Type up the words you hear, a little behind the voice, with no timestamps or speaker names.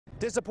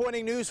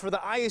Disappointing news for the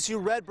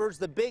ISU Redbirds.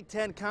 The Big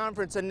Ten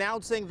Conference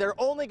announcing they're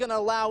only going to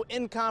allow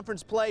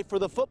in-conference play for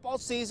the football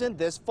season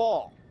this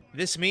fall.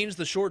 This means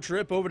the short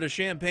trip over to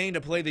Champaign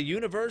to play the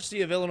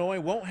University of Illinois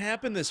won't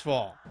happen this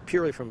fall.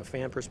 Purely from a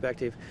fan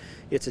perspective,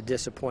 it's a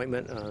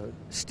disappointment.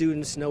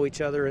 Students know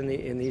each other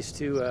in these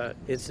two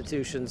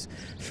institutions.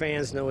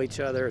 Fans know each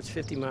other. It's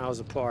 50 miles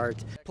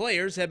apart.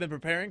 Players have been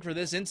preparing for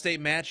this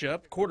in-state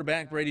matchup.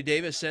 Quarterback Brady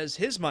Davis says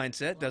his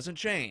mindset doesn't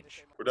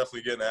change. We're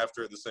definitely getting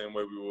after it the same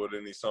way we would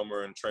any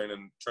summer and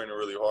training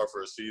really hard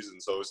for a season.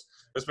 So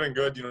it's been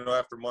good,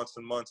 after months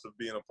and months of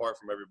being apart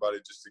from everybody,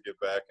 just to get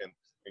back and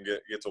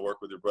get to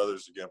work with your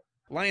brothers again.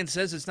 Lyons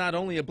says it's not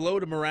only a blow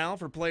to morale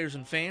for players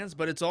and fans,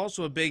 but it's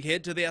also a big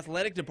hit to the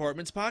athletic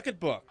department's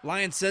pocketbook.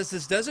 Lyons says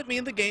this doesn't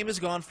mean the game is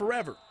gone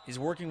forever. He's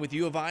working with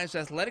U of I's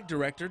athletic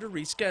director to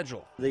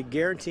reschedule. The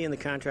guarantee in the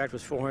contract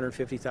was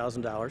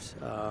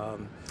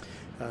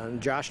 $450,000.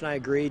 Josh and I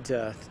agreed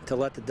to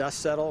let the dust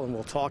settle, and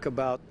we'll talk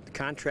about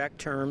contract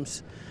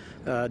terms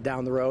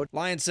down the road.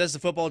 Lyons says the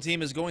football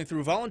team is going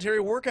through voluntary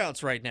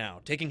workouts right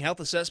now, taking health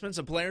assessments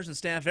of players and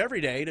staff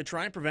every day to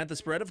try and prevent the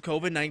spread of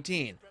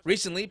COVID-19.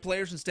 Recently,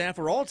 players and staff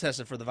were all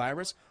tested for the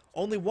virus.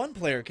 Only one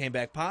player came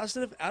back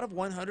positive out of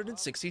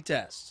 160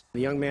 tests. The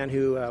young man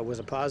who was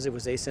a positive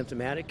was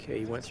asymptomatic.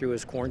 He went through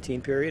his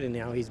quarantine period, and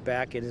now he's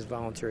back in his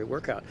voluntary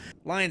workout.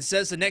 Lyons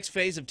says the next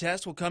phase of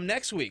tests will come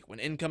next week when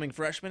incoming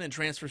freshmen and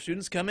transfer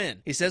students come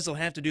in. He says they'll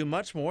have to do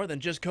much more than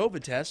just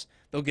COVID tests.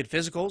 They'll get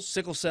physicals,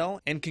 sickle cell,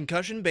 and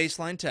concussion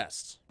baseline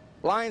tests.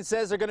 Lyons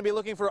says they're going to be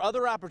looking for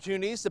other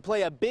opportunities to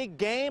play a big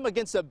game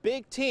against a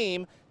big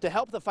team to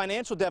help the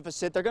financial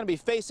deficit they're going to be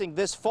facing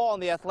this fall in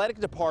the athletic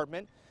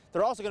department.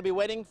 They're also going to be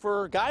waiting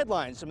for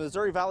guidelines from the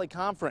Missouri Valley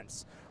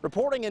Conference.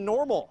 Reporting in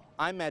Normal,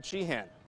 I'm Matt Sheehan.